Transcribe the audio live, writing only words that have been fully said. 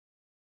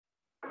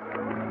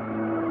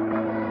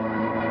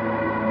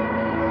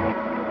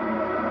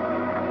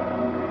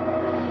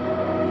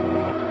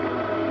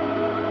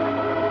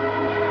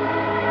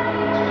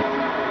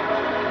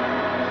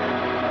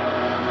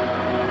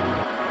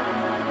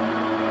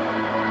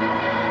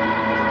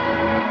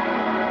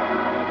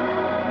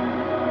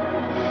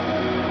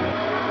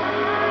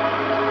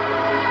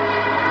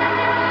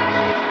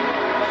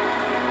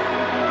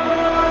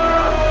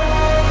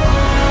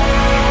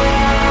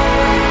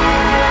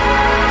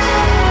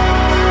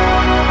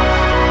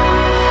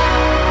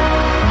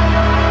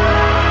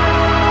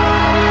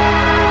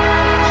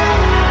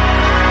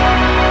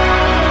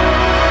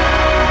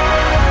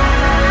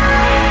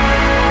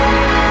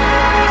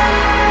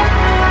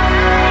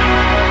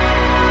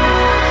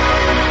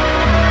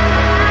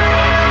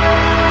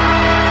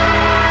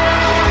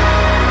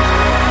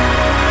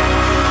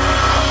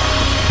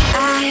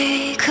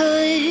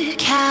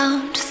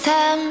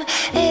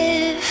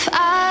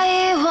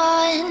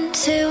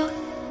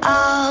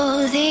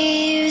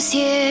these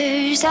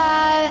years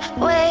I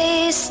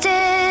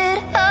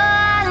wasted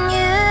on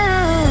you.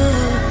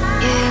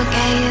 You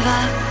gave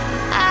up,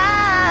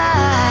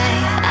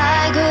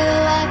 I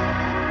grew up.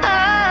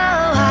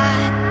 Oh, I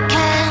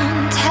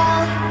can't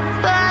help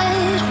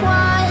but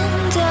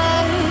wonder,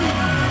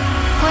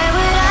 where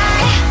would I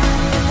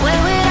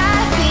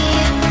be?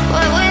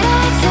 What would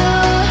I do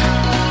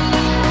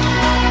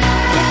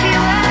if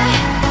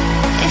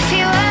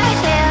you were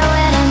there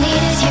when I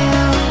needed you?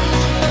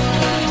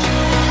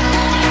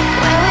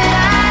 Where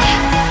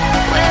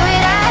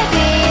would I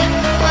be?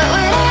 What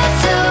would I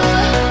do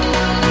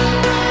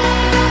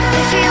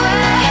if you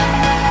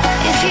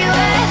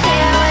were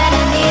there when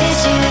I needed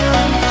you?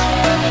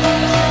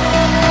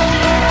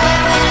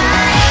 Where would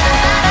I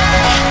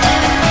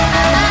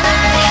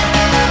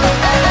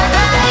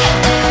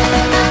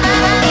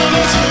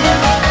needed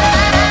you?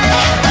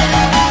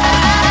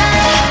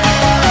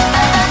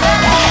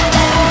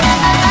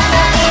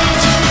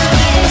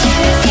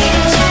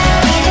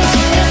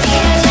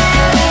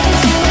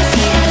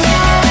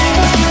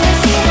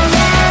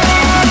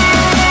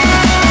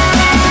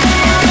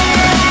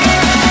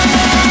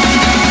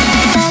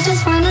 I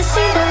just wanna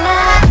see the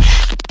light.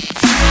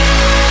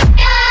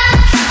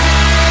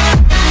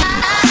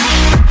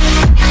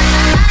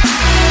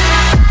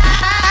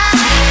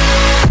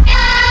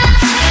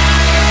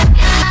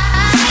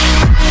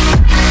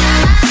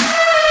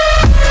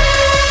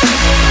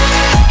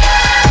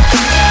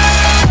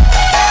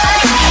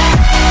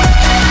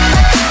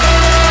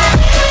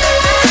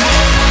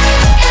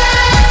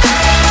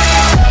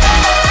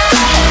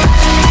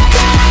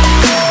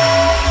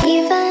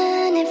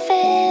 Even if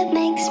it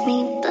makes me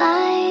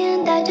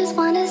blind, I just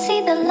wanna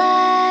see the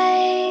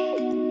light.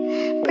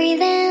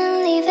 Breathe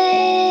in, leave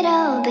it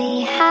all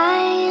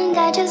behind.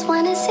 I just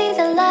wanna see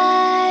the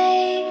light.